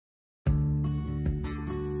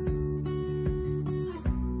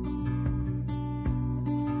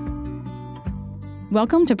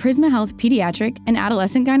Welcome to Prisma Health Pediatric and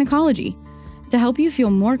Adolescent Gynecology. To help you feel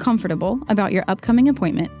more comfortable about your upcoming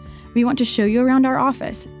appointment, we want to show you around our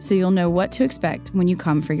office so you'll know what to expect when you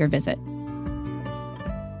come for your visit.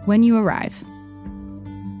 When you arrive.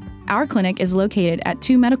 Our clinic is located at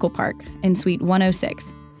 2 Medical Park in Suite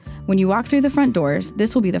 106. When you walk through the front doors,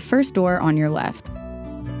 this will be the first door on your left.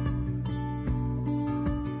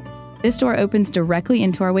 This door opens directly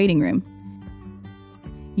into our waiting room.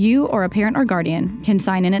 You or a parent or guardian can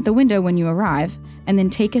sign in at the window when you arrive and then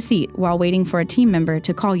take a seat while waiting for a team member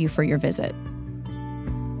to call you for your visit.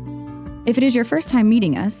 If it is your first time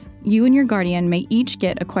meeting us, you and your guardian may each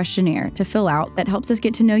get a questionnaire to fill out that helps us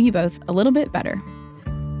get to know you both a little bit better.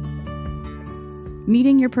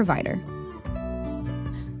 Meeting your provider.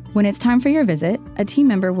 When it's time for your visit, a team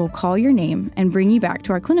member will call your name and bring you back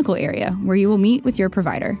to our clinical area where you will meet with your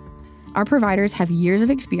provider. Our providers have years of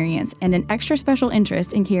experience and an extra special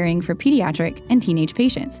interest in caring for pediatric and teenage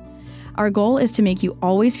patients. Our goal is to make you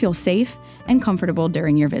always feel safe and comfortable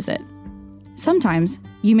during your visit. Sometimes,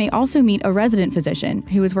 you may also meet a resident physician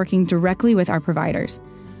who is working directly with our providers.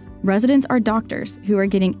 Residents are doctors who are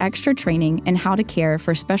getting extra training in how to care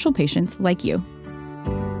for special patients like you.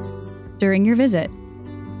 During your visit.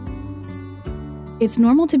 It's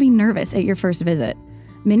normal to be nervous at your first visit.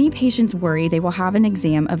 Many patients worry they will have an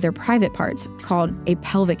exam of their private parts called a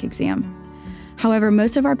pelvic exam. However,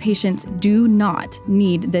 most of our patients do not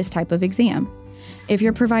need this type of exam. If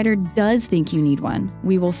your provider does think you need one,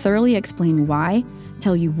 we will thoroughly explain why,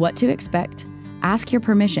 tell you what to expect, ask your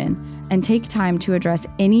permission, and take time to address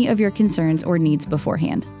any of your concerns or needs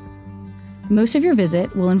beforehand. Most of your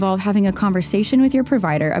visit will involve having a conversation with your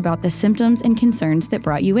provider about the symptoms and concerns that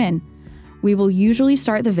brought you in. We will usually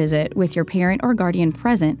start the visit with your parent or guardian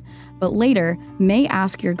present, but later may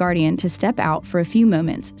ask your guardian to step out for a few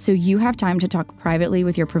moments so you have time to talk privately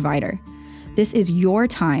with your provider. This is your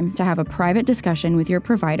time to have a private discussion with your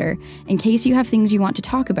provider in case you have things you want to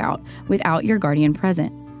talk about without your guardian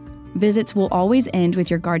present. Visits will always end with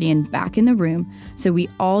your guardian back in the room so we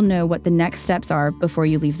all know what the next steps are before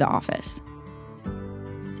you leave the office.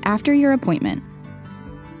 After your appointment.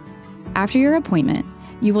 After your appointment,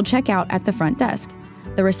 you will check out at the front desk.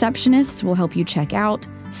 The receptionists will help you check out,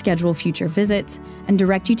 schedule future visits, and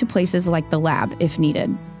direct you to places like the lab if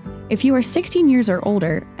needed. If you are 16 years or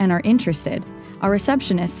older and are interested, our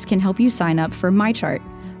receptionists can help you sign up for MyChart,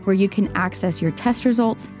 where you can access your test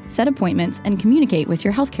results, set appointments, and communicate with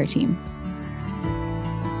your healthcare team.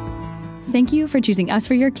 Thank you for choosing us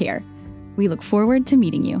for your care. We look forward to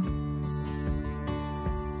meeting you.